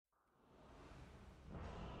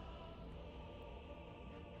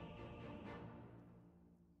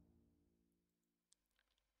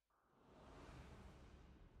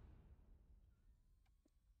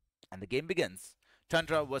And the game begins.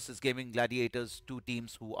 Tundra versus Gaming Gladiators, two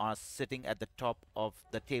teams who are sitting at the top of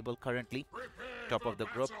the table currently, top of the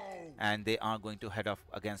group, and they are going to head off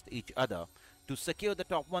against each other to secure the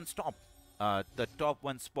top one spot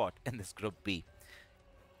in this Group B.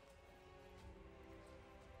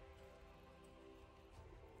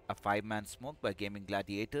 A five-man smoke by Gaming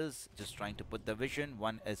Gladiators, just trying to put the vision.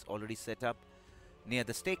 One is already set up near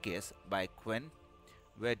the staircase by Quinn.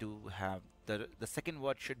 Where do we have the second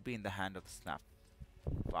ward should be in the hand of the Snap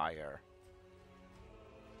Fire.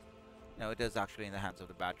 No, it is actually in the hands of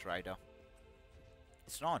the Bat Rider.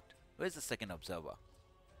 It's not. Where's the second observer?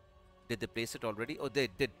 Did they place it already? Oh, they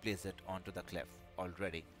did place it onto the cliff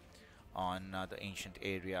already on the ancient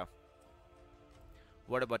area.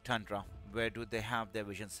 What about Tundra? Where do they have their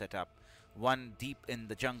vision set up? One deep in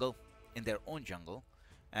the jungle, in their own jungle,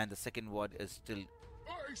 and the second ward is still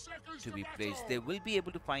to be placed. They will be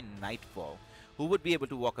able to find Nightfall, who would be able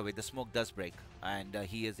to walk away. The smoke does break, and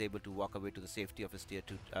he is able to walk away to the safety of his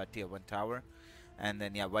tier 1 tower. And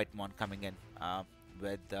then, yeah, Whitemon coming in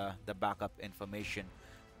with the backup information.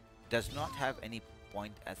 Does not have any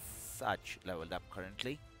point as such leveled up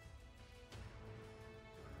currently.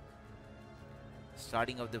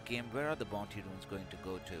 Starting of the game, where are the bounty runes going to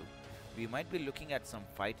go to? We might be looking at some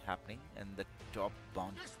fight happening in the top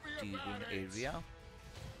bounty rune area.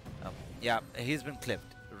 Yeah, he's been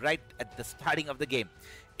clipped right at the starting of the game.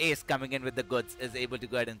 Ace coming in with the goods is able to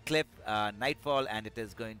go ahead and clip Nightfall, and it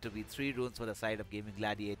is going to be 3 runes for the side of Gaming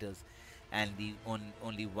Gladiators, and the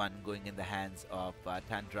only one going in the hands of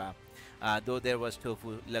Tundra. Though there was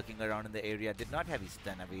Tofu lurking around in the area, did not have his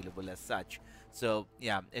stun available as such. So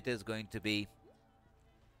yeah, it is going to be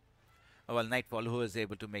Nightfall who is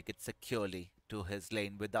able to make it securely to his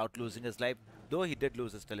lane without losing his life, though he did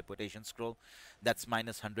lose his teleportation scroll. That's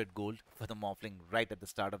minus 100 gold for the Morphling right at the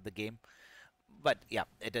start of the game. But yeah,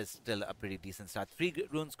 it is still a pretty decent start. 3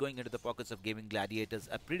 runes going into the pockets of Gaming Gladiators,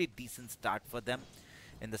 a pretty decent start for them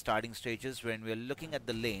in the starting stages. When we're looking at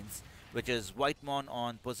the lanes, which is Whitemon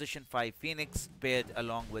on position 5 Phoenix paired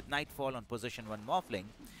along with Nightfall on position 1 Morphling,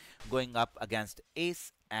 going up against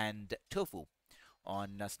Ace and Tofu on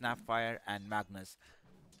Snapfire and Magnus.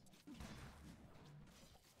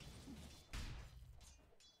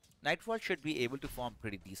 Nightfall should be able to farm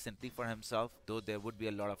pretty decently for himself, though there would be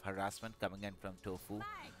a lot of harassment coming in from Tofu.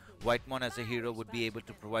 Whitemon as a hero would be able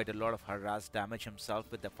to provide a lot of harass damage himself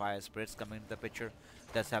with the Fire Spirits coming into the picture.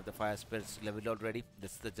 Does have the Fire Spirits leveled already.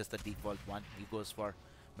 This is just the default one he goes for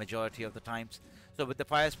majority of the times. So with the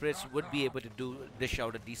Fire Spirits would be able to dish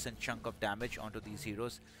out a decent chunk of damage onto these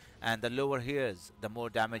heroes, and the lower he is, the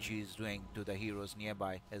more damage he is doing to the heroes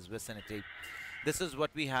nearby his vicinity. This is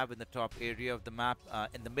what we have in the top area of the map.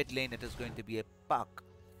 In the mid lane, it is going to be a Puck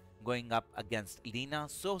going up against Lina.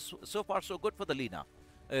 So far so good for the Lina.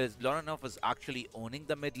 Loranov is actually owning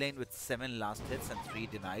the mid lane with 7 last hits and 3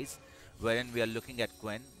 denies, wherein we are looking at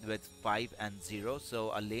Gwen with 5 and 0.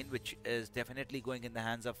 So a lane which is definitely going in the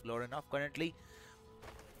hands of Loranov currently.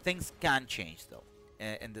 Things can change though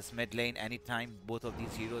in this mid lane anytime. Both of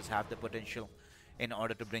these heroes have the potential in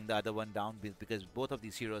order to bring the other one down, because both of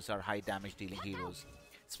these heroes are high damage dealing heroes.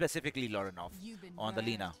 Specifically Loranov on the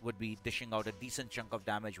Lina would be dishing out a decent chunk of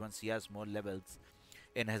damage once he has more levels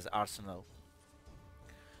in his arsenal.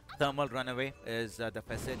 Thermal Runaway is the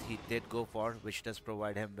facet he did go for, which does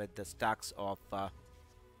provide him with the stacks of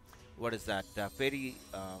what is that?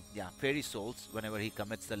 Fairy Souls. Whenever he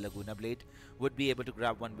commits the Laguna Blade, would be able to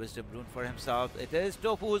grab 1 Wisdom Rune for himself. It is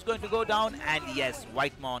Tofu who's going to go down, and yes,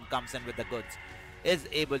 Whitemon comes in with the goods. Is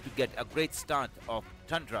able to get a great start of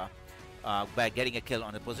Tundra by getting a kill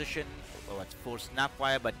on the position. It's 4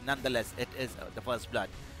 Snapfire, but nonetheless, it is the first blood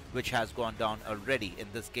which has gone down already in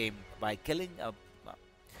this game by killing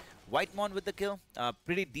Whitemon with the kill. A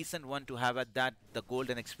pretty decent one to have at that. The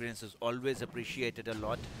golden experience is always appreciated a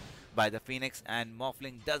lot by the Phoenix, and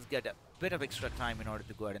Morphling does get a bit of extra time in order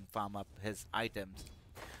to go ahead and farm up his items.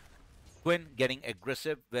 Quinn getting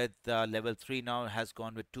aggressive with level 3 now, has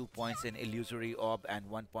gone with 2 points in Illusory Orb and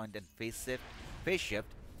 1 point in Phase Shift.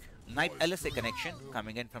 Knight LSA connection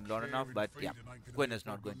coming in from Loranov, but yeah, Quinn is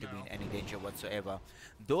not going to be in any danger whatsoever.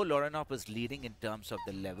 Though Loranov is leading in terms of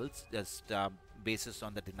the levels, just basis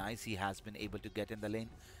on the denies he has been able to get in the lane.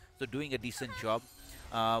 So doing a decent job.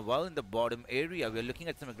 While in the bottom area, we are looking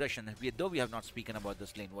at some aggression, though we have not spoken about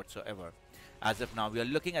this lane whatsoever. As of now, we are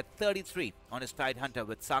looking at 33 on his Tide Hunter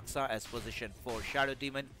with Saksa as position 4 Shadow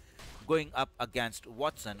Demon, going up against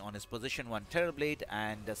Watson on his position 1 Terrorblade,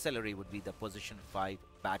 and Celery would be the position 5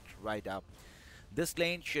 Bat Rider. This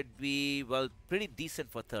lane should be, well, pretty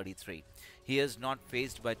decent for 33. He is not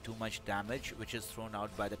faced by too much damage, which is thrown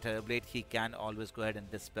out by the Terrorblade. He can always go ahead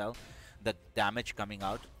and dispel the damage coming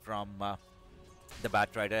out from the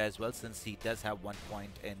Batrider as well, since he does have 1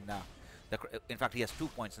 point in in fact, he has 2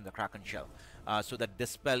 points in the Kraken Shell. So the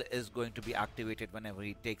Dispel is going to be activated whenever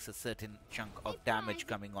he takes a certain chunk of damage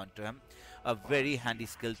coming onto him. A very handy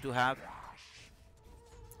skill to have,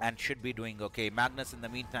 and should be doing okay. Magnus, in the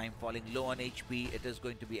meantime, falling low on HP. It is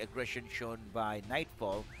going to be aggression shown by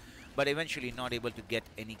Nightfall, but eventually not able to get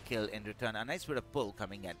any kill in return. A nice bit of pull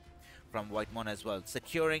coming in from Whitemon as well,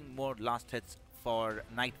 securing more last hits for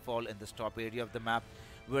Nightfall in this top area of the map,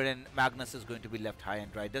 wherein Magnus is going to be left high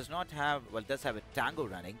and dry. Does not have, well, does have a Tango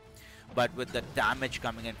running, but with the damage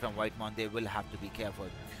coming in from Whitemon, they will have to be careful.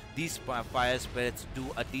 These Fire Spirits do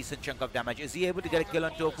a decent chunk of damage. Is he able to get a kill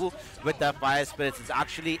on Tofu? With the Fire Spirits, is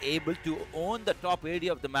actually able to own the top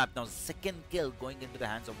area of the map. Now, second kill going into the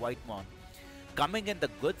hands of Whitemon. Coming in the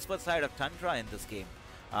goods for side of Tundra in this game.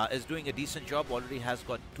 Is doing a decent job. Already has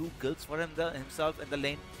got 2 kills for himself in the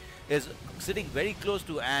lane. Is sitting very close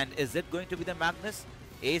to, and is it going to be the Magnus?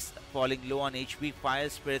 Ace falling low on HP. Fire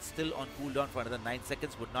Spirit still on cooldown for another 9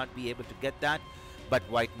 seconds. Would not be able to get that. But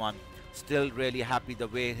Whitemon still really happy the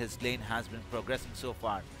way his lane has been progressing so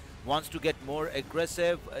far. Wants to get more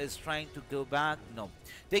aggressive. Is trying to go back. No.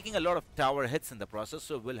 Taking a lot of tower hits in the process.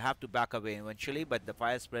 So will have to back away eventually. But the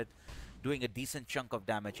Fire Spirit doing a decent chunk of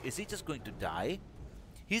damage. Is he just going to die?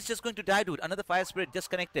 He's just going to die, dude. Another Fire Spirit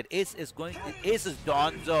disconnected. Ace is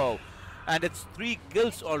Donzo. And it's 3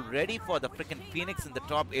 kills already for the freaking Phoenix in the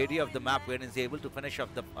top area of the map, where he's able to finish off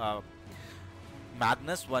the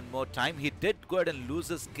Magnus one more time. He did go ahead and lose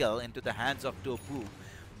his kill into the hands of Tofu.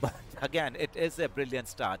 But again, it is a brilliant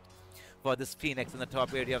start for this Phoenix in the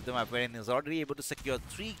top area of the map, wherein he's already able to secure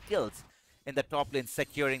 3 kills in the top lane,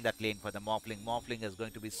 securing that lane for the Morphling. Morphling is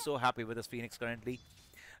going to be so happy with this Phoenix currently.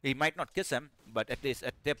 He might not kiss him, but at least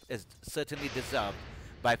a tip is certainly deserved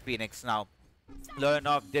by Phoenix. Now,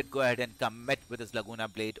 Lorenov did go ahead and commit with his Laguna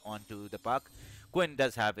Blade onto the puck. Quinn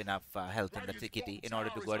does have enough health in the kitty in order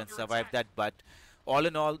to go ahead and survive that, but all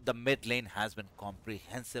in all, the mid lane has been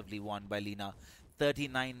comprehensively won by Lina.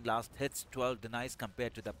 39 last hits, 12 denies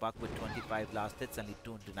compared to the puck with 25 last hits, only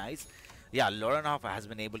 2 denies. Yeah, Lorenov has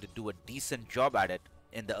been able to do a decent job at it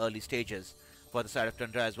in the early stages for the side of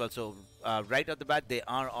Tundra as well. So right off the bat, they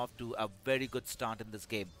are off to a very good start in this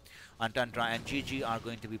game. And Tundra and GG are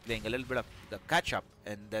going to be playing a little bit of the catch-up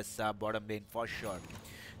in this bottom lane for sure.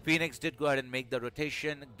 Phoenix did go ahead and make the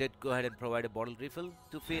rotation, did go ahead and provide a bottle refill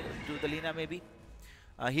to the Lina maybe.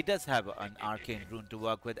 He does have an arcane rune to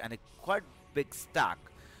work with and a quite big stack,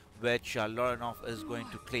 which Lorenov is going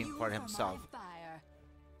to claim for himself.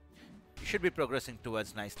 He should be progressing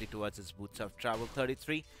nicely towards his boots of travel.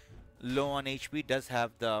 33. Low on HP, does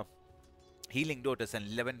have the healing lotus and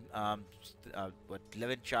 11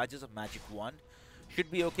 charges of magic wand.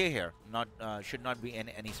 Should be okay here. Should not be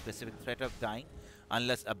any specific threat of dying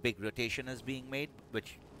unless a big rotation is being made,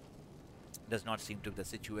 which does not seem to be the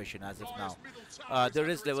situation as of now. There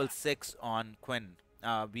is level 6 on Quinn.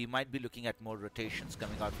 We might be looking at more rotations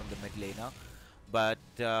coming out from the mid laner, but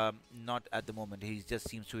not at the moment. He just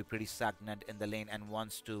seems to be pretty stagnant in the lane and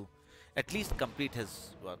wants to at least complete his,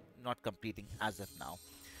 well, not completing as of now,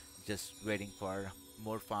 just waiting for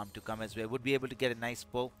more farm to come as well. Would be able to get a nice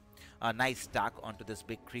pull, a nice stack onto this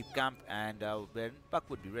big creep camp, and where Puck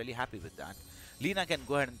would be really happy with that. Lina can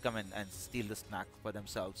go ahead and come in and steal the snack for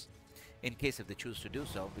themselves in case if they choose to do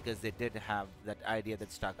so, because they did have that idea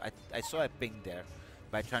that stuck. I saw a ping there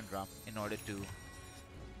by Tundra in order to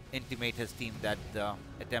intimate his team that the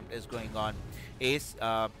attempt is going on. Ace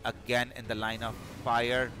again in the line of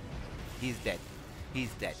fire. He's dead.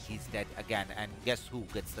 He's dead. He's dead again. And guess who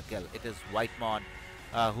gets the kill? It is Whitemon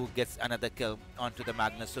who gets another kill onto the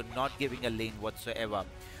Magnus. So not giving a lane whatsoever.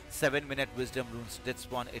 7-minute Wisdom Runes did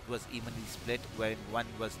spawn. It was evenly split, wherein one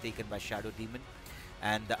was taken by Shadow Demon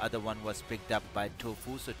and the other one was picked up by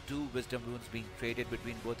Tofu. So 2 Wisdom Runes being traded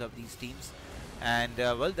between both of these teams. And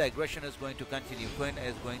well, the aggression is going to continue. Quinn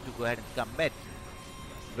is going to go ahead and commit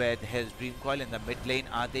with his Dream Coil in the mid lane.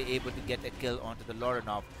 Are they able to get a kill onto the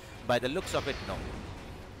Lorenov? By the looks of it, no.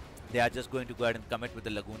 They are just going to go ahead and commit with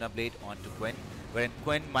the Laguna Blade onto Quinn, wherein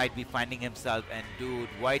Quinn might be finding himself, and dude,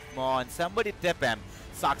 Whitemon, somebody tip him.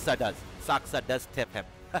 Saksa does. Saksa does tip him.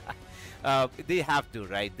 They have to,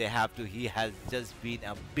 right? They have to. He has just been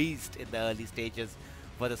a beast in the early stages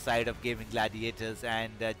for the side of Gaming Gladiators,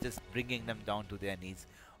 and just bringing them down to their knees.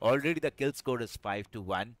 Already the kill score is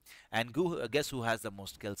 5-1, and guess who has the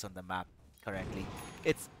most kills on the map currently?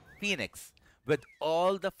 It's Phoenix with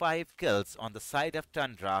all the 5 kills on the side of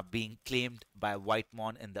Tundra being claimed by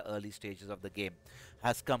Whitemon in the early stages of the game,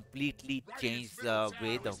 has completely changed the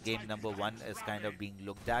way the game number 1 is kind of being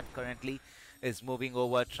looked at currently. Is moving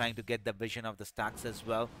over, trying to get the vision of the stacks as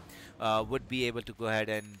well. Would be able to go ahead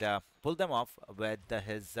and pull them off with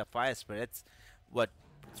his Fire Spirits. What,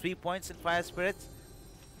 3 points in Fire Spirits?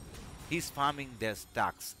 He's farming their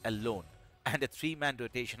stacks alone, and a 3-man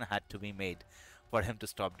rotation had to be made for him to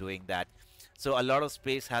stop doing that. So a lot of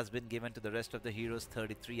space has been given to the rest of the heroes.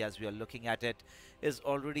 33, as we are looking at it, is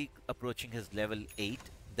already approaching his level 8.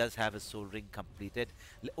 Does have his soul ring completed.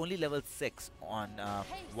 Only level 6 on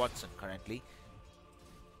Watson currently.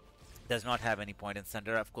 Does not have any point in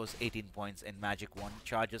Thunder. Of course, 18 points in Magic 1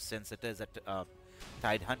 charges, since it is a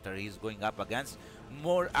Tide Hunter he's going up against.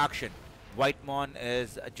 More action. Whitemon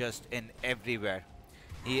is just in everywhere.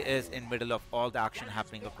 He is in middle of all the action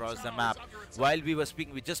happening across the map. While we were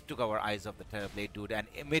speaking, we just took our eyes off the Terrorblade dude, and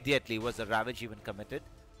immediately was the Ravage even committed.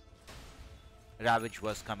 Ravage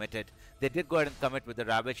was committed. They did go ahead and commit with the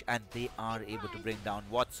Ravage, and they are able to bring down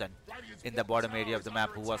Watson in the bottom area of the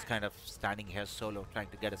map, who was kind of standing here solo, trying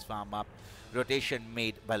to get his farm up. Rotation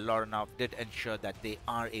made by Loranov did ensure that they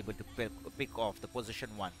are able to pick off the position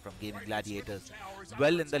 1 from Gaimin Gladiators.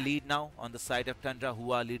 Well in the lead now on the side of Tundra,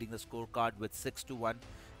 who are leading the scorecard with 6-1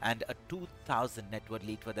 and a 2,000 net worth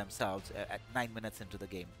lead for themselves at 9 minutes into the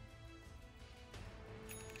game.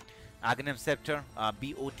 Aghanim Scepter,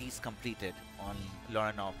 BOTs completed on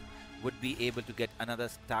Loranov, would be able to get another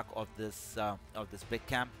stack of this big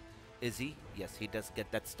camp. Is he? Yes, he does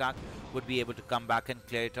get that stack. Would be able to come back and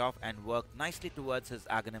clear it off and work nicely towards his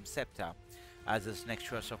Aghanim Scepter as his next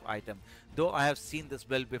choice of item. Though I have seen this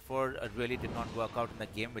build before, it really did not work out in the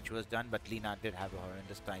game which was done, but Lina did have a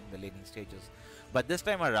horrendous time in the laning stages. But this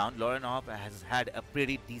time around, Loranov has had a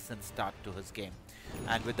pretty decent start to his game.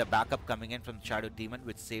 And with the backup coming in from Shadow Demon,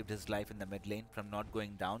 which saved his life in the mid lane from not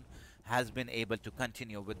going down, has been able to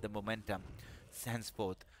continue with the momentum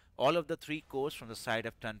henceforth. All of the 3 cores from the side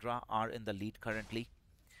of Tundra are in the lead currently,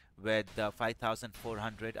 with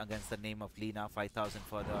 5,400 against the name of Lina, 5,000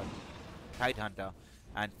 for the Tide Hunter,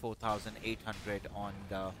 and 4,800 on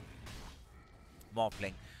the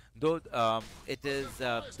Morphling. Though it is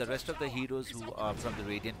the rest of the heroes who are from the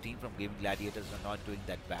Radiant team from Gaimin Gladiators are not doing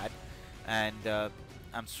that bad. And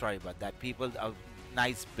I'm sorry about that. People, a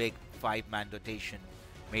nice big 5-man rotation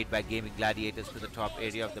made by Gaimin Gladiators to the top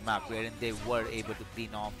area of the map, wherein they were able to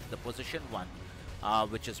clean off the position 1,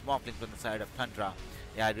 which is Morphling from the side of Tundra.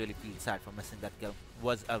 Yeah, I really feel sad for missing that kill.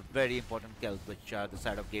 Was a very important kill which the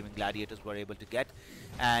side of Gaimin Gladiators were able to get,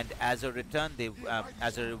 and as a return, they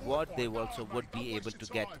as a reward, they also would be able to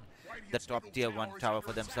get the top tier 1 tower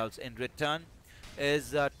for themselves. In return,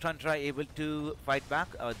 is Tundra able to fight back?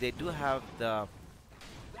 They do have the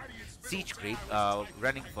Siege Creep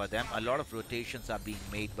running for them. A lot of rotations are being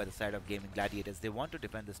made by the side of Gaimin Gladiators. They want to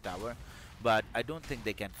defend this tower, but I don't think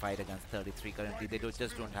they can fight against 33 currently. They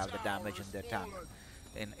just don't have the damage in their tank.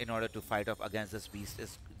 In order to fight off against this beast,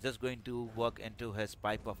 is just going to work into his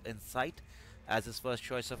Pipe of Insight as his first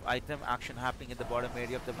choice of item. Action happening in the bottom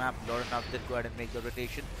area of the map. Loranov did go ahead and make the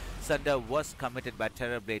rotation. Sunder was committed by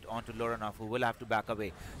Terrorblade onto Loranov, who will have to back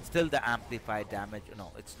away. Still the amplified damage.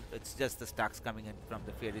 No, it's just the stacks coming in from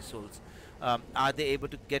the Fairy Souls. Are they able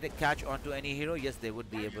to get a catch onto any hero? Yes, they would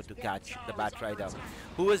be able to catch the Bat Rider,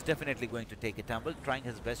 who is definitely going to take a tumble, trying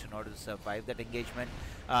his best in order to survive that engagement.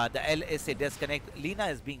 The LSA disconnect. Lina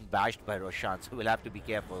is being bashed by Roshan, so we'll have to be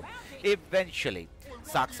careful. Eventually,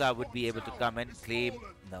 Saksa would be able to come and claim.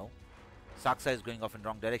 No. Saksa is going off in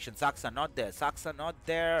wrong direction. Saksa not there. Saksa not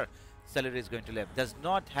there. Celery is going to live. Does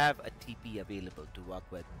not have a TP available to work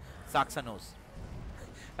with. Saksa knows.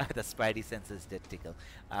 The spidey senses did tickle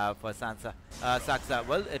for Sansa. Saksa,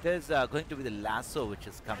 well, it is going to be the lasso which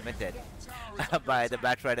is committed by the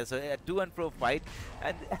Bat Rider. So a to and fro fight,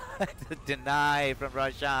 and deny from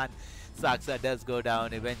Roshan. Saksa does go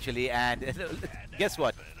down eventually, and guess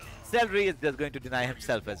what? Celery is just going to deny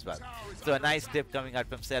himself as well. So a nice tip coming out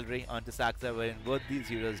from Celery onto Saksa, wherein both these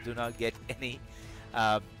heroes do not get any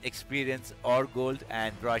experience or gold,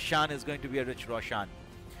 and Roshan is going to be a rich Roshan.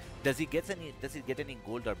 Does he get any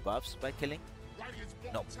gold or buffs by killing?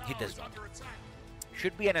 No, he does not.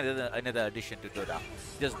 Should be another addition to Dota.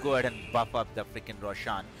 Just go ahead and buff up the freaking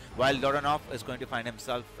Roshan. While Loranov is going to find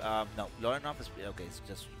himself. No, Loranov is okay. It's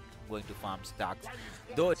just going to farm stacks.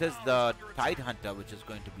 Though it is the Tide Hunter which is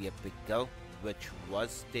going to be a big kill, which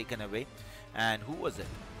was taken away. And who was it?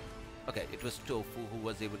 Okay, it was Tofu who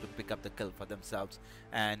was able to pick up the kill for themselves,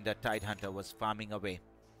 and the Tide Hunter was farming away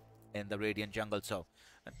in the Radiant jungle. So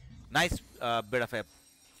nice bit of a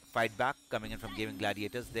fight back coming in from Gaming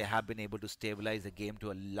Gladiators. They have been able to stabilize the game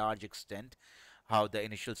to a large extent, how the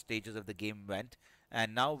initial stages of the game went.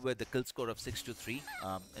 And now with the kill score of 6-3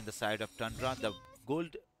 in the side of Tundra, the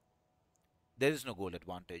gold there is no goal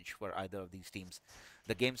advantage for either of these teams.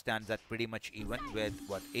 The game stands at pretty much even with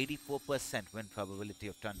what 84% win probability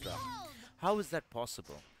of Tundra. How is that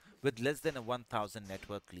possible? With less than a 1000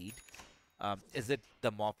 network lead, is it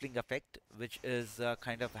the moppling effect which is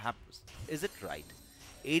kind of happens? Is it right?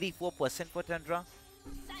 84% for Tundra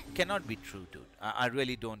cannot be true, dude. I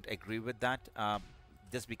really don't agree with that.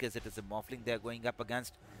 Just because it is a moffling they're going up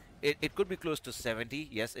against, it could be close to 70.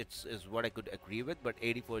 Yes, it's is what I could agree with, but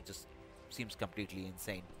 84 just seems completely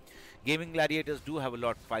insane. Gaming Gladiators do have a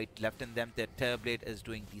lot of fight left in them. Their Terrorblade is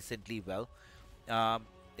doing decently well.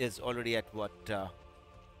 Is already at what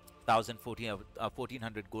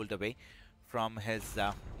 1400 gold away from his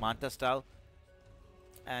Manta style,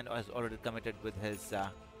 and has already committed with his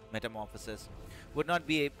Metamorphosis. Would not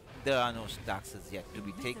be there are no taxes yet to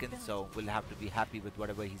be taken, so we'll have to be happy with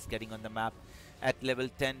whatever he's getting on the map. At level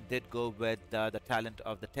 10 did go with the talent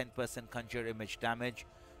of the 10% conjure image damage,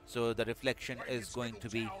 so the reflection is going to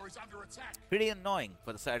be pretty annoying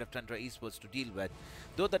for the side of Tundra Esports to deal with,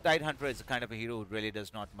 though the Tidehunter is a kind of a hero who really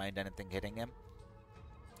does not mind anything hitting him,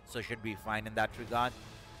 so should be fine in that regard.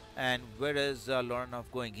 And where is Loranov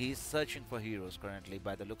going? He's searching for heroes currently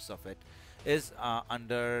by the looks of it. Is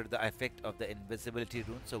under the effect of the invisibility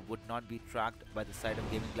rune, so would not be tracked by the side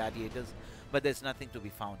of Gaming Gladiators, but there's nothing to be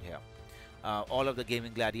found here. All of the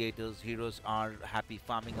Gaming Gladiators heroes are happy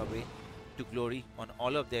farming away to glory on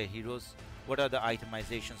all of their heroes. What are the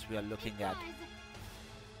itemizations we are looking at?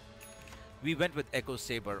 We went with Echo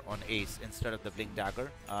Saber on Ace instead of the Blink Dagger.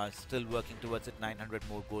 Still working towards it, 900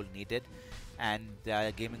 more gold needed. And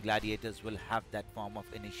Gaming Gladiators will have that form of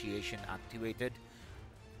initiation activated.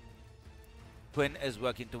 Quinn is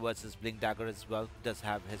working towards his Blink Dagger as well. Does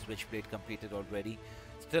have his Witchblade completed already.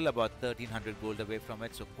 Still about 1300 gold away from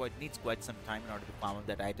it, so needs quite some time in order to farm up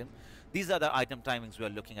that item. These are the item timings we are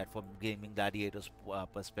looking at from Gaming Gladiators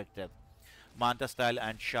perspective. Manta style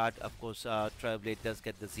and Shard, of course, Trailblade does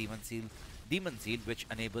get the Demon Seal, which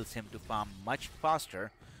enables him to farm much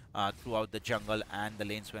faster throughout the jungle and the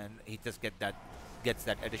lanes when he just gets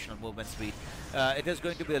that additional movement speed. It is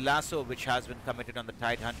going to be a lasso which has been committed on the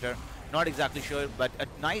Tidehunter. Not exactly sure, but a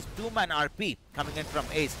nice 2-man RP coming in from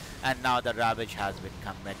Ace, and now the Ravage has been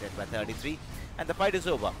committed by 33, and the fight is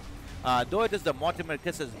over. Though it is the Mortimer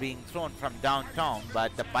Kisses being thrown from downtown,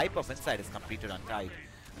 but the pipe of inside is completed on Tide.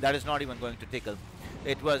 That is not even going to tickle.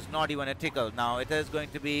 It was not even a tickle. Now it is going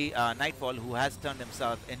to be Nightfall, who has turned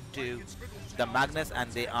himself into the Magnus,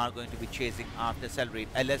 and they are going to be chasing after Celery.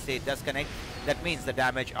 LSA does connect. That means the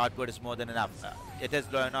damage output is more than enough. It is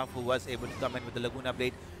Loyanov who was able to come in with the Laguna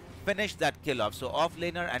Blade, finish that kill off. So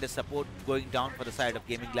offlaner and his support going down for the side of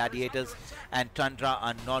Gaming Gladiators, and Tundra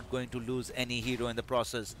are not going to lose any hero in the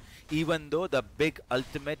process. Even though the big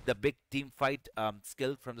ultimate, the big team fight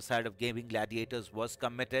skill from the side of Gaming Gladiators was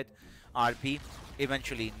committed, RP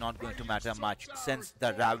eventually not going to matter much, since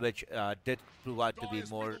the Ravage did prove out to be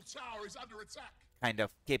more kind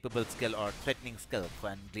of capable skill or threatening skill,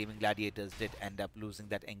 when Gaming Gladiators did end up losing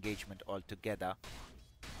that engagement altogether.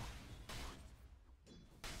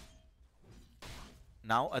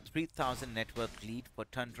 Now a 3000 network lead for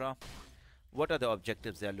Tundra. What are the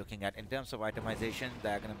objectives they are looking at? In terms of itemization, the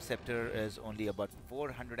Aghanim Scepter is only about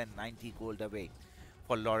 490 gold away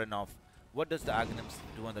for Loranov. What does the Aghanim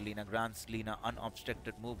do on the Lina? Grants Lina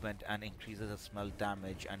unobstructed movement and increases the smell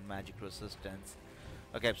damage and magic resistance.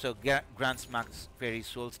 Okay, so grants max fairy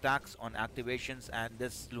soul stacks on activations, and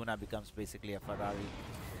this Luna becomes basically a Ferrari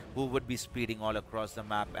who would be speeding all across the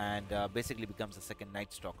map and basically becomes a second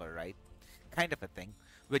Night Stalker, right? Kind of a thing,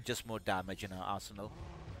 with just more damage in her arsenal.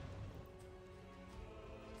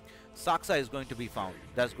 Saksa is going to be found.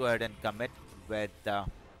 Does go ahead and commit with the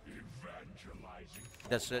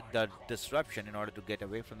disruption in order to get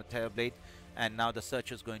away from the Terrorblade, and now the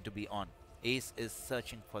search is going to be on. Ace is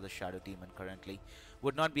searching for the Shadow Demon currently.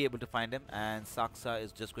 Would not be able to find him, and Saksa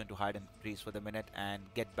is just going to hide in trees for the minute and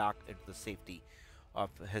get back into the safety of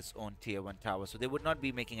his own tier 1 tower. So they would not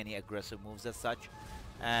be making any aggressive moves as such.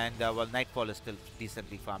 And well, Nightfall is still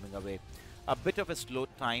decently farming away. A bit of a slow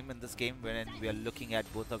time in this game when we are looking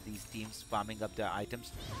at both of these teams farming up their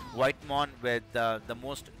items. Whitemon with the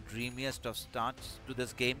most dreamiest of starts to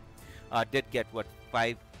this game did get what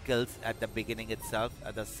 5 kills at the beginning itself.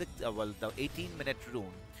 The 18-minute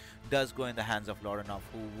rune does go in the hands of Loranov,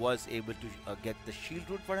 who was able to get the shield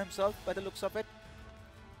rune for himself by the looks of it.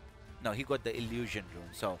 No, he got the illusion rune.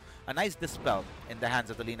 So a nice dispel in the hands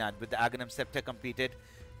of the Lina with the Aghanim Scepter completed.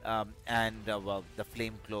 Well, the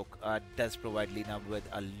Flame Cloak does provide Lina with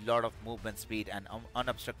a lot of movement speed, and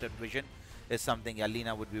unobstructed vision is something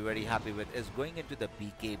Lina would be very happy with. Is going into the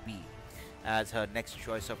BKB as her next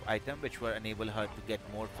choice of item, which will enable her to get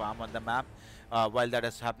more farm on the map. While that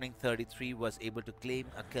is happening, 33 was able to claim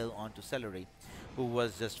a kill onto Celery, who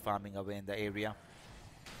was just farming away in the area.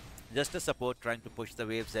 Just a support trying to push the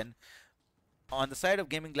waves in. On the side of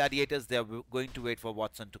Gaming Gladiators, they are going to wait for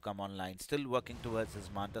Watson to come online. Still working towards his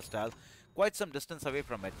Manta style. Quite some distance away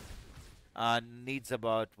from it. Needs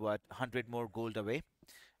about, what, 100 more gold away.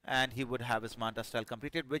 And he would have his Manta style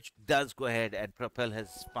completed, which does go ahead and propel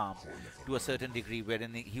his farm to a certain degree,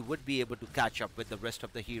 wherein he would be able to catch up with the rest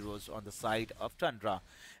of the heroes on the side of Tundra.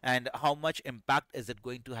 And how much impact is it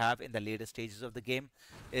going to have in the later stages of the game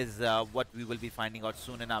is what we will be finding out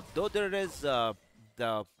soon enough. Though there is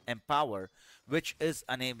the Empower, which is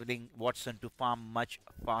enabling Watson to farm much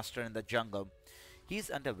faster in the jungle. He's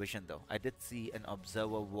under vision though. I did see an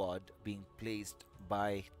observer ward being placed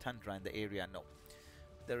by Tundra in the area. No,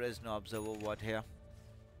 there is no observer ward here.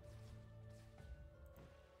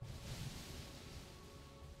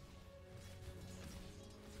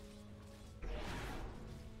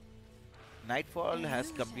 Nightfall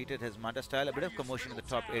has completed his Manta style. A bit of commotion in the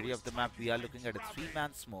top area of the map. We are looking at a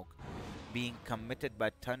 3-man smoke being committed by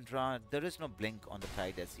Tundra. There is no blink on the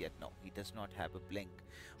Tide as yet. No, he does not have a blink.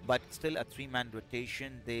 But still a 3-man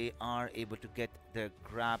rotation. They are able to get their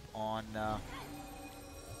grab on...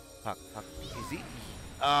 Easy.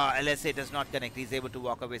 LSA does not connect. He's able to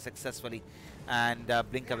walk away successfully and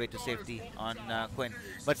blink away to safety on Quinn.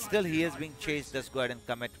 But still he is being chased. Just go ahead and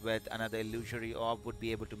commit with another illusory orb. Would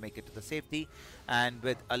be able to make it to the safety. And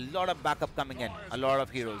with a lot of backup coming in, a lot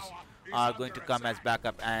of heroes are going to come as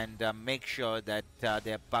backup and make sure that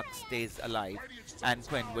their puck stays alive, and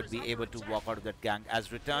Quinn would be able to walk out of that gang.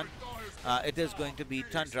 As return, it is going to be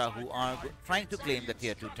Tundra who are trying to claim the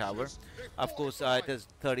tier 2 tower. Of course, it is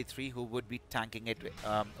 33 who would be tanking it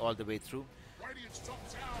all the way through.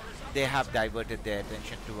 They have diverted their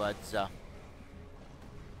attention towards...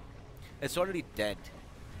 it's already dead.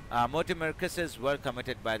 Mortimer kisses were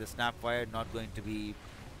committed by the Snapfire, not going to be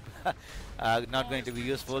not going to be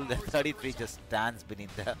useful. The 33 just stands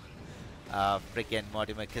beneath the freaking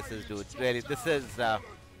Mortimer kisses, dude. Really, this is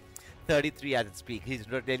 33 at its peak. He's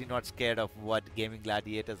really not scared of what Gaming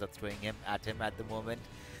Gladiators are throwing at him at the moment,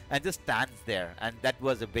 and just stands there. And that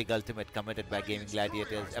was a big ultimate committed by Gaming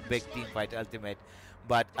Gladiators, a big team fight ultimate,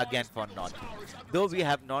 but again for naught. Though we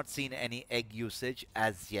have not seen any egg usage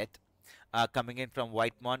as yet coming in from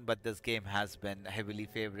Whitemon, but this game has been heavily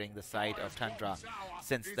favoring the side of Tundra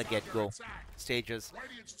since the get-go stages.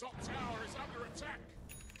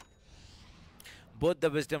 Both the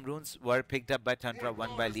Wisdom Runes were picked up by Tundra,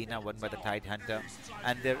 one by Lina, one by the Tide Hunter,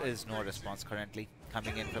 and there is no response currently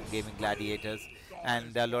coming in from Gaming Gladiators,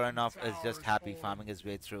 and Loranov is just happy farming his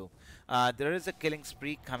way through. There is a killing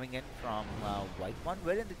spree coming in from Whitemon.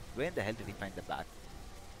 Where in the hell did he find the bat?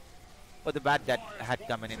 Oh, the bat that had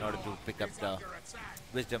come in order to pick up the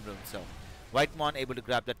Wisdom Rune. So Whitemon able to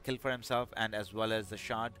grab that kill for himself, and as well as the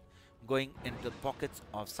shard going into the pockets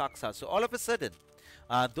of Saksa. So all of a sudden,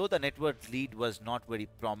 though the net worth lead was not very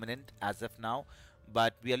prominent as of now,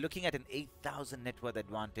 but we are looking at an 8,000 net worth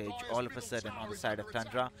advantage all of a sudden on the side of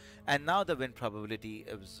Tundra. And now the win probability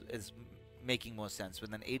is making more sense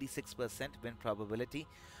with an 86% win probability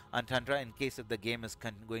on Tundra in case if the game is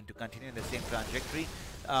going to continue in the same trajectory.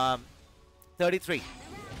 33.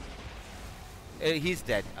 He's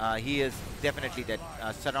dead. He is definitely dead.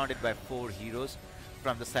 Surrounded by 4 heroes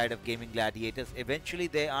from the side of Gaming Gladiators. Eventually,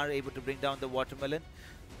 they are able to bring down the watermelon,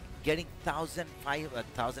 getting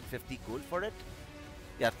 1,050 gold for it.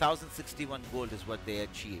 Yeah, 1,061 gold is what they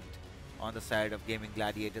achieved on the side of Gaming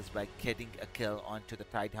Gladiators by getting a kill onto the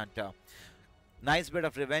Tide Hunter. Nice bit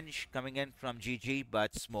of revenge coming in from GG,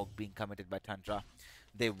 but smoke being committed by Tundra.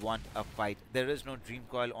 They want a fight. There is no Dream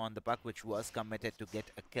Coil on the puck, which was committed to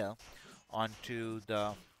get a kill onto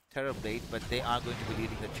the Terror Blade, but they are going to be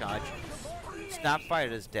leading the charge.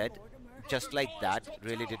 Snapfire is dead. Just like that,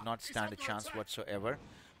 really did not stand a chance whatsoever.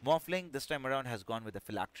 Morphling this time around has gone with the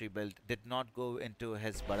Phylactery build. Did not go into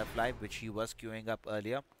his Butterfly, which he was queuing up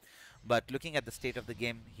earlier. But looking at the state of the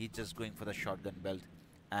game, he's just going for the shotgun build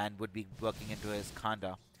and would be working into his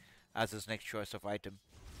Khanda as his next choice of item.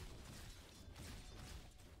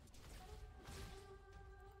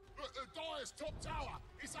 Top tower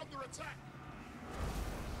is under attack.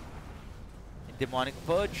 Demonic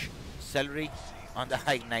Purge, Celery on the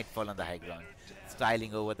high, Nightfall on the high ground.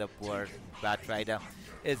 Styling over the poor Batrider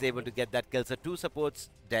is able to get that kill. So 2 supports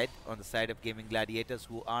dead on the side of Gaming Gladiators,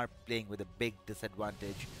 who are playing with a big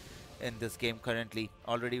disadvantage in this game currently,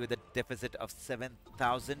 already with a deficit of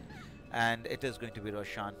 7,000, and it is going to be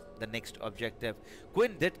Roshan, the next objective.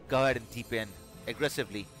 Quinn did go ahead and TP in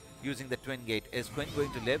aggressively using the twin gate. Is Quinn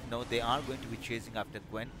going to live? No, they are going to be chasing after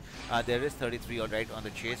Quinn. There is 33 alright on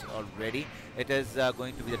the chase already. It is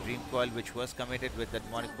going to be the Dream Coil which was committed with the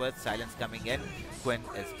demonic word. Silence coming in. Quinn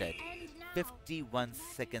is dead. 51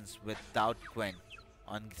 seconds without Quinn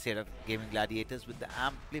on side of Gaming Gladiators with the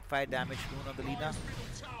amplified damage rune on the Lina.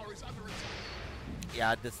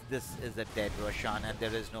 Yeah, this is a dead Roshan, and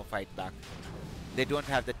there is no fight back. They don't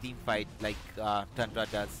have the team fight like Tundra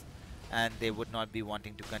does, and they would not be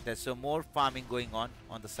wanting to contest. So more farming going on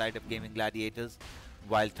the side of Gaming Gladiators,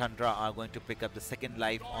 while Tundra are going to pick up the second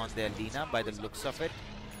life on their Lina by the looks of it.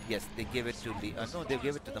 Yes, they give it to no, they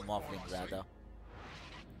give it to the Morphling rather.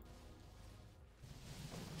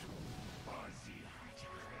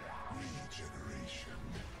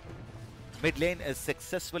 Mid lane is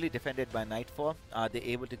successfully defended by Nightfall. Are they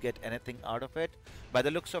able to get anything out of it? By the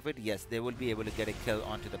looks of it, yes, they will be able to get a kill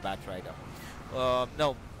onto the Batrider.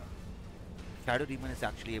 No. Shadow Demon is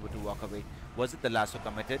actually able to walk away. Was it the lasso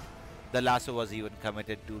committed? The lasso was even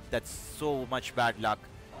committed, dude. That's so much bad luck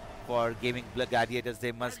for Gaming Gladiators.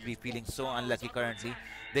 They must be feeling so unlucky currently.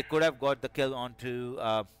 They could have got the kill onto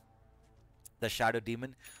the Shadow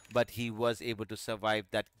Demon, but he was able to survive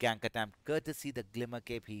that gank attempt courtesy the Glimmer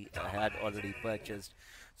Cape he had already purchased.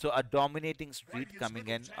 So a dominating streak coming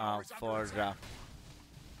in for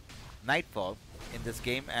Nightfall in this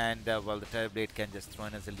game, and well, the Terrorblade can just throw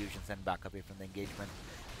in his illusions and back away from the engagement.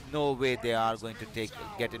 No way they are going to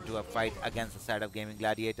get into a fight against the side of Gaming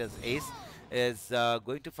Gladiators. Ace is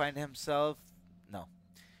going to find himself... No.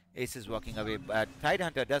 Ace is walking away, but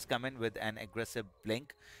Tidehunter does come in with an aggressive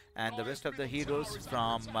blink, and the rest of the heroes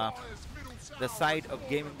from the side of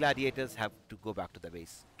Gaming Gladiators have to go back to the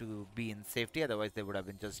base to be in safety, otherwise they would have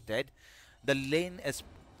been just dead. The lane is...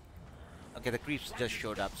 Okay, the creeps just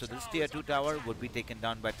showed up, so this tier 2 tower would be taken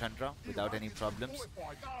down by Tundra without any problems,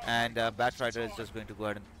 and Batrider is just going to go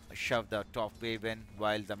ahead and shove the top wave in,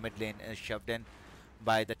 while the mid lane is shoved in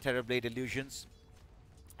by the Terrorblade illusions.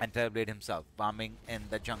 And Terrorblade himself farming in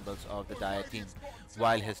the jungles of the Dire team,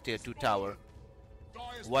 while his tier 2 tower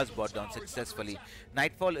was brought down successfully.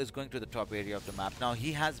 Nightfall is going to the top area of the map. Now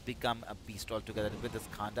he has become a beast altogether. With his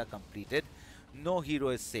Khanda completed, no hero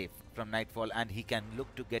is safe from Nightfall, and he can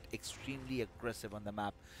look to get extremely aggressive on the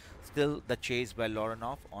map. Still the chase by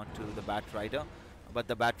Loranov onto the Batrider, but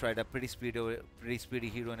the Batrider, pretty speedy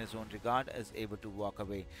hero in his own regard, is able to walk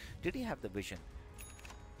away. Did he have the vision?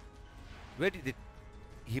 Where did it...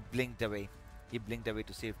 He blinked away. He blinked away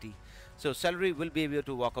to safety. So Celery will be able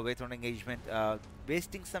to walk away from engagement,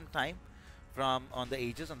 wasting some time from on the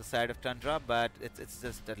Aegis on the side of Tundra, but it's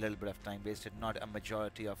just a little bit of time wasted, not a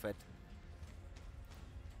majority of it.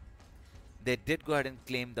 They did go ahead and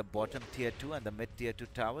claim the bottom tier 2 and the mid tier 2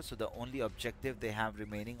 tower, so the only objective they have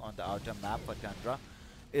remaining on the outer map for Tundra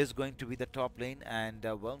is going to be the top lane and,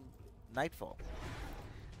 well, Nightfall.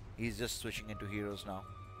 He's just switching into heroes now.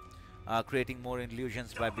 Creating more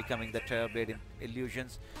illusions by becoming the Terrorblade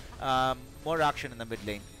illusions. More action in the mid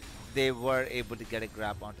lane. They were able to get a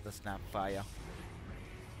grab onto the Snapfire.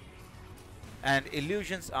 And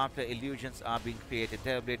illusions after illusions are being created.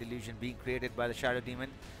 Terrorblade illusion being created by the Shadow Demon,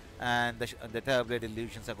 and the Terrorblade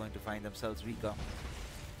illusions are going to find themselves weaker.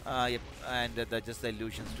 Yep, and just the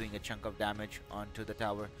illusions doing a chunk of damage onto the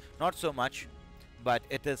tower. Not so much, but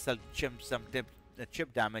it is some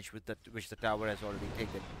chip damage with which the tower has already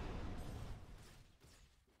taken.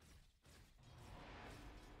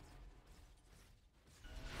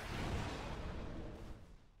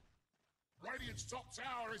 Radiant's top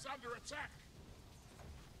tower is under attack.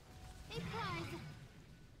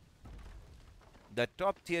 The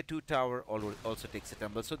top tier 2 tower also takes a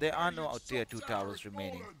tumble, so there are no tier 2 towers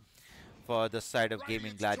remaining for the side of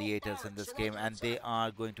Gaming Gladiators in this game, and they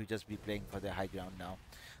are going to just be playing for their high ground now.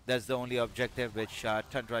 That's the only objective which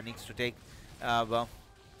Tundra needs to take. Well,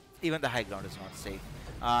 even the high ground is not safe.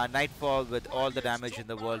 Nightfall, with all the damage in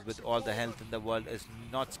the world, with all the health in the world, is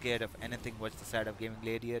not scared of anything which the side of Gaming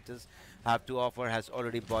Gladiators have to offer. Has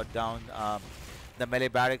already brought down the melee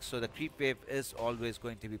barracks, so the creep wave is always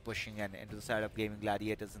going to be pushing into the side of Gaming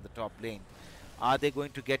Gladiators in the top lane. Are they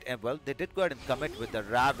going to get... well, they did go ahead and commit with the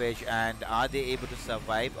Ravage, and are they able to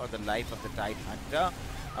survive on the life of the Tidehunter?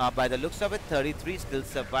 By the looks of it, 33 still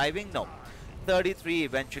surviving. No. 33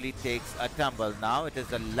 eventually takes a tumble. Now it is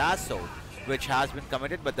the lasso which has been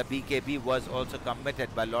committed, but the BKB was also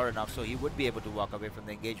committed by Lorinov, so he would be able to walk away from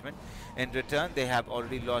the engagement. In return, they have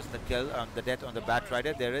already lost the kill on the death on the Bat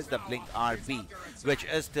Rider. There is the Blink RB, which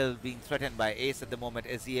is still being threatened by Ace at the moment.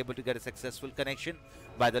 Is he able to get a successful connection?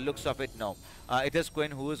 By the looks of it, no. It is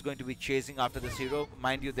Quinn who is going to be chasing after this hero.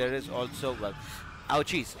 Mind you, there is also, well,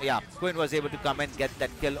 ouchies. Yeah, Quinn was able to come and get that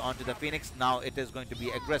kill onto the Phoenix. Now it is going to be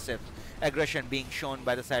aggression being shown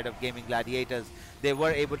by the side of Gaming Gladiators. They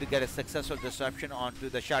were able to get a successful disruption onto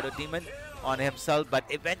the Shadow Demon on himself, but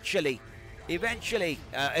eventually,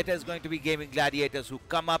 it is going to be Gaming Gladiators who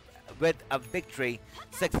come up with a victory,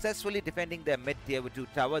 successfully defending their mid-tier 2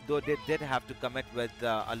 tower, though they did have to commit with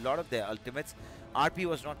a lot of their ultimates. RP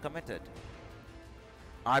was not committed.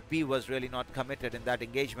 RP was really not committed in that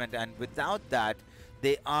engagement, and without that,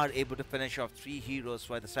 they are able to finish off 3 heroes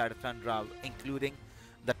for the side of Tundra, including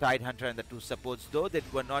the Tidehunter and the 2 supports, though they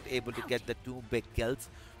were not able to get the 2 big kills,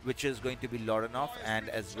 which is going to be Lorinov and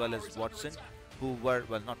as well as Watson, who were,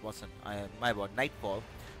 well, not Watson, my bad, Nightfall,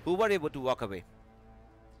 who were able to walk away.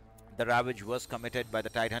 The Ravage was committed by the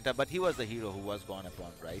Tidehunter, but he was the hero who was gone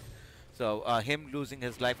upon, right? So him losing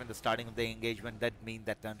his life in the starting of the engagement, that means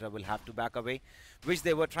that Tundra will have to back away, which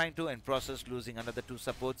they were trying to, in process losing another 2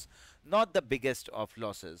 supports. Not the biggest of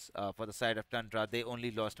losses for the side of Tundra. They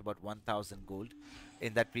only lost about 1,000 gold.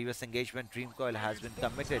 In that previous engagement, Dreamcoil has been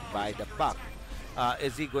committed by the Puck.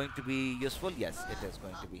 Is he going to be useful? Yes, it is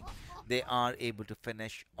going to be. They are able to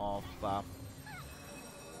finish off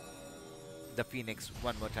the Phoenix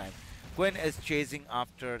one more time. Quinn is chasing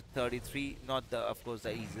after 33, not the, of course,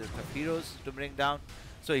 the easiest of heroes to bring down.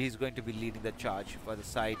 So he's going to be leading the charge for the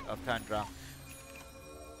side of Tundra.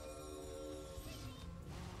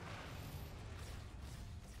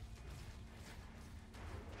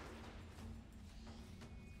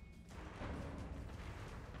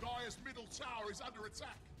 Dire's middle tower is under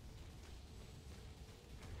attack.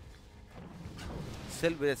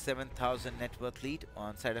 Still with a 7,000 net worth lead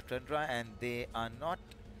on side of Tundra, and they are not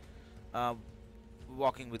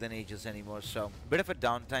walking within ages anymore, so bit of a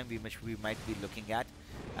downtime we might be looking at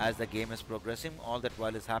as the game is progressing. All that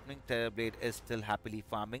while is happening, Terrorblade is still happily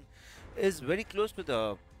farming, is very close to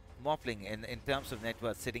the Morphling in terms of net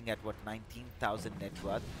worth, sitting at what, 19,000 net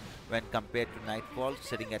worth, when compared to Nightfall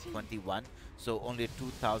sitting at 21, so only a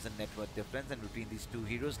 2,000 net worth difference. And between these 2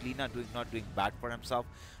 heroes, Lina not doing bad for himself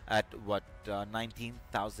at what,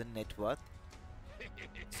 19,000 net worth.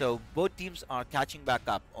 So both teams are catching back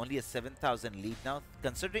up. Only a 7,000 lead now.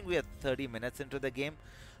 Considering we are 30 minutes into the game,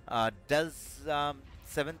 does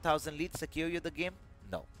 7,000 lead secure you the game?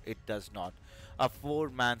 No, it does not. A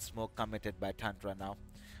 4-man smoke committed by Tundra now.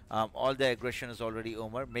 All the aggression is already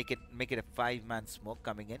over. Make it a 5-man smoke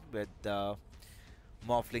coming in with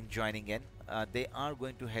Morphling joining in. They are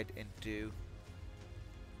going to head into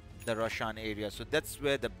the Roshan area. So that's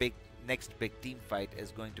where the next big team fight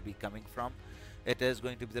is going to be coming from. It is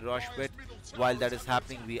going to be the Rosh pit. While that is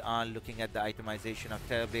happening, we are looking at the itemization of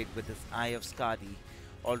Terrorblade with this Eye of Skadi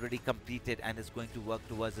already completed and is going to work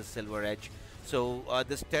towards the Silver Edge. So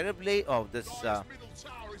this Terrorblade, this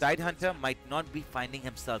Tidehunter might not be finding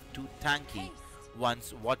himself too tanky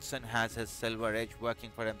once Watson has his Silver Edge working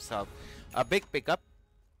for himself. A big pickup.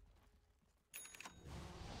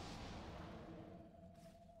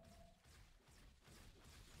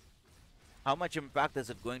 How much impact is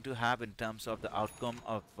it going to have in terms of the outcome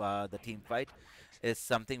of the team fight is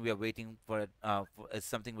something we are waiting for. Is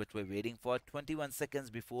something which we're waiting for. 21 seconds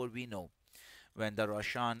before we know when the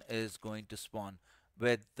Roshan is going to spawn.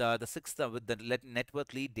 With the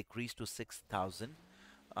network lead decreased to 6,000.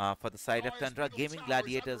 For the side of Tundra, Gaming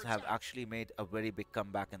Gladiators have actually made a very big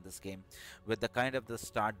comeback in this game. With the kind of the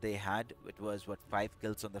start they had, it was what, 5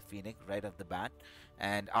 kills on the Phoenix right off the bat,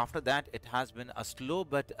 and after that it has been a slow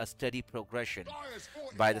but a steady progression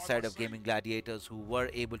by the side of Gaming Gladiators, who were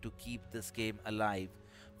able to keep this game alive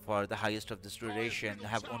for the highest of this duration.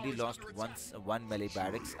 Have only lost one melee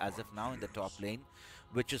barracks as of now in the top lane,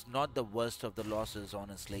 which is not the worst of the losses,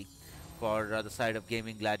 honestly, for the side of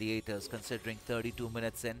Gaming Gladiators, considering 32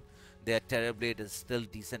 minutes in. Their Terrorblade is still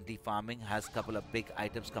decently farming, has a couple of big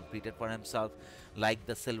items completed for himself, like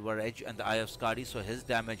the Silver Edge and the Eye of Skadi, so his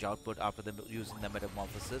damage output after using the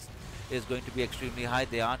Metamorphosis is going to be extremely high.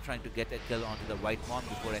 They are trying to get a kill onto the White Mom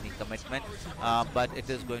before any commitment, but it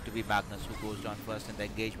is going to be Magnus who goes down first in the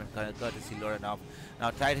engagement, courtesy Lorinov. Now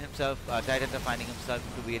Tidehunter finding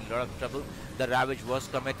himself to be in a lot of trouble. The Ravage was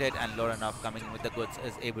committed, and Lorinov coming in with the goods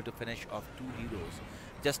is able to finish off 2 heroes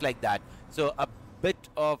just like that. So a bit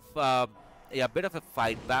of a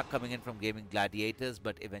fight back coming in from Gaming Gladiators,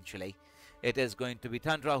 but eventually It is going to be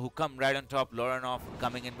Tundra who come right on top. Loranov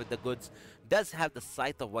coming in with the goods. Does have the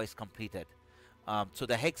Scythe of Voice completed. So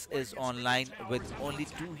the Hex is online with only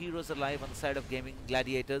 2 heroes alive on the side of Gaming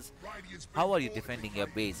Gladiators. How are you defending your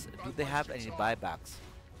base? Do they have any buybacks?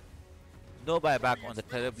 No buyback on the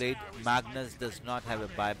Terrorblade. Magnus does not have a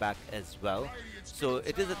buyback as well. So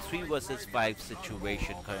it is a 3 versus 5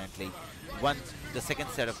 situation currently. The second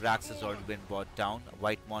set of racks has already been brought down.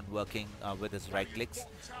 Whitemon working with his right clicks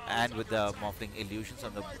and with the Morphling illusions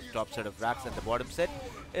on the top set of racks, and the bottom set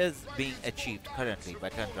is being achieved currently by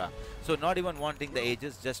Tundra. So not even wanting the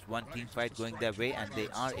Aegis, just one team fight going their way, and they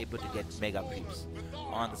are able to get mega creeps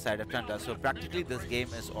on the side of Tundra. So practically this game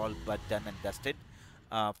is all but done and dusted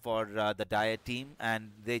for the Dire team,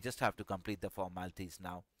 and they just have to complete the formalities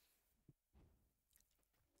now.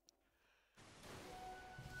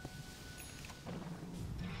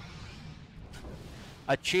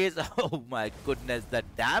 A chase, oh my goodness, the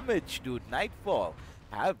damage, dude. Nightfall,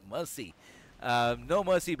 have mercy. No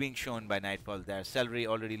mercy being shown by Nightfall there. Celery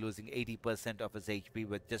already losing 80% of his HP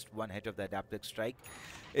with just one hit of the Adaptive Strike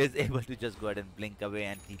is able to just go ahead and blink away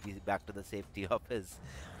and TP back to the safety of his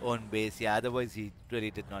own base. Yeah, otherwise he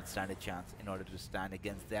really did not stand a chance in order to stand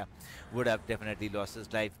against there. Would have definitely lost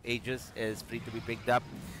his life. Aegis is free to be picked up.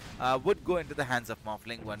 Would go into the hands of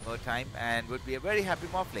Morphling one more time and would be a very happy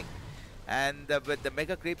Morphling. And with the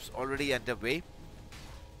Mega Creeps already underway,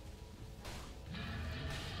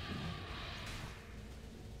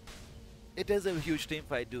 it is a huge team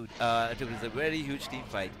fight, dude. It is a very huge team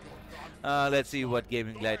fight. Let's see what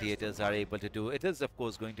Gaming Gladiators are able to do. It is, of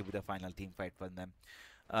course, going to be the final team fight for them.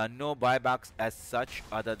 No buybacks as such,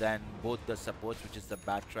 other than both the supports, which is the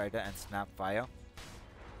Bat Rider and Snapfire.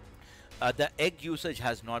 The egg usage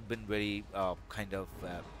has not been very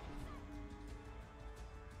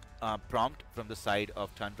prompt from the side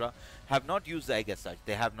of Tundra. Have not used the egg as such.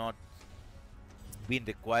 They have not been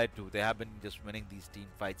required to. They have been just winning these team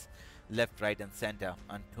fights left, right, and center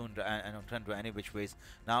on Tundra and on Tundra any which ways.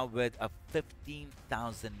 Now with a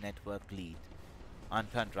 15,000 network lead on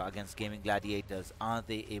Tundra against Gaming Gladiators, are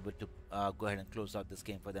they able to go ahead and close out this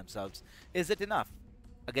game for themselves? Is it enough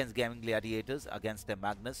against Gaming Gladiators, against their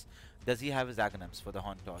Magnus? Does he have his Aghanims for the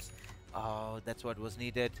Horn Toss? Oh, that's what was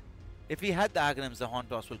needed. If he had the Aghanims, the Horn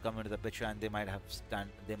Toss will come into the picture and they might have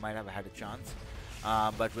had a chance.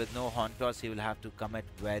 But with no Horn Toss, he will have to commit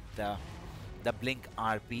with the Blink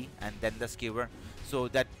RP and then the Skewer. So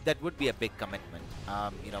that would be a big commitment.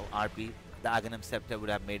 You know, RP, the Aghanim Scepter would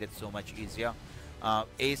have made it so much easier.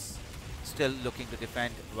 Ace still looking to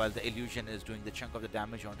defend while the Illusion is doing the chunk of the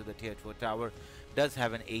damage onto the tier 4 tower. Does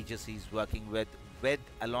have an Aegis he's working with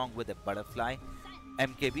along with a Butterfly.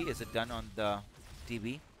 MKB, is it done on the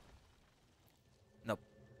TV? No.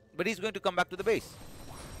 But he's going to come back to the base.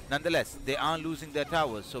 Nonetheless, they are losing their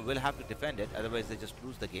towers, so we'll have to defend it. Otherwise, they just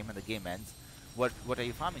lose the game and the game ends. What are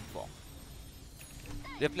you farming for?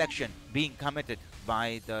 Reflection being committed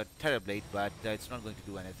by the Terrorblade, but it's not going to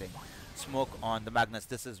do anything. Smoke on the Magnus.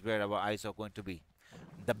 This is where our eyes are going to be.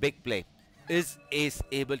 The big play. Is Ace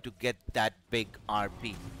able to get that big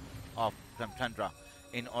RP from Tundra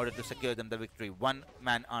in order to secure them the victory?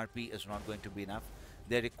 One-man RP is not going to be enough.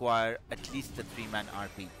 They require at least a 3-man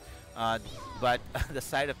RP. But the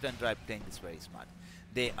side of Tundra are playing this very smart.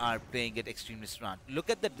 They are playing it extremely smart. Look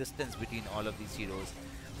at the distance between all of these heroes.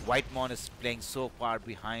 Whitemon is playing so far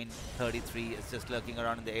behind. 33 is just lurking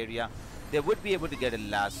around in the area. They would be able to get a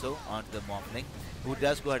lasso onto the Morphling, who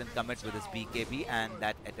does go ahead and commit with his BKB, and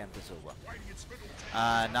that attempt is over.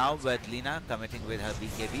 Now with Lina committing with her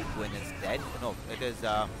BKB, Gwen is dead. No, it is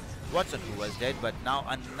Watson who was dead, but now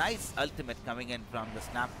a nice ultimate coming in from the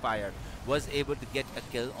Snapfire was able to get a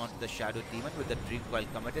kill onto the Shadow Demon with the Dream Coil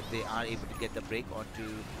committed. They are able to get the break onto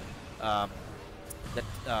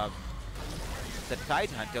the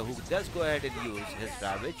Tide Hunter, who does go ahead and use his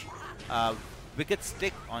Ravage. Wicked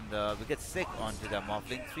Stick onto the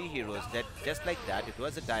Morphling. 3 heroes dead just like that. It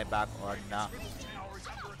was a dieback on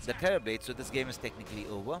the Terrorblade, so this game is technically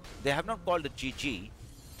over. They have not called it GG,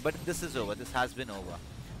 but this is over. This has been over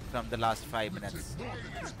from the last 5 minutes.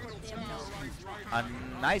 A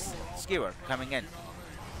nice skewer coming in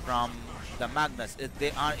from the Magnus. If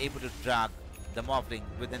they are able to drag the Morphling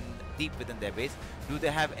deep within their base. Do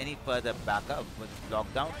they have any further backup with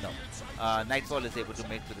lockdown? No. Nightfall is able to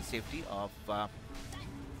make for the safety of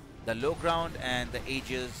the low ground, and the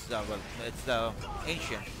Aegis, well, it's the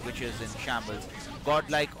Ancient, which is in shambles.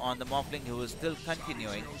 Godlike on the Morphling, who is still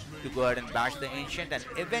continuing to go ahead and bash the Ancient, and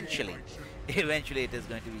eventually it is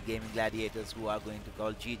going to be Gaming Gladiators who are going to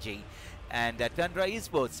call GG. And Tundra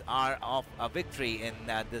Esports are off a victory in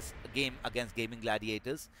this game against Gaming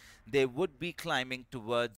Gladiators. They would be climbing towards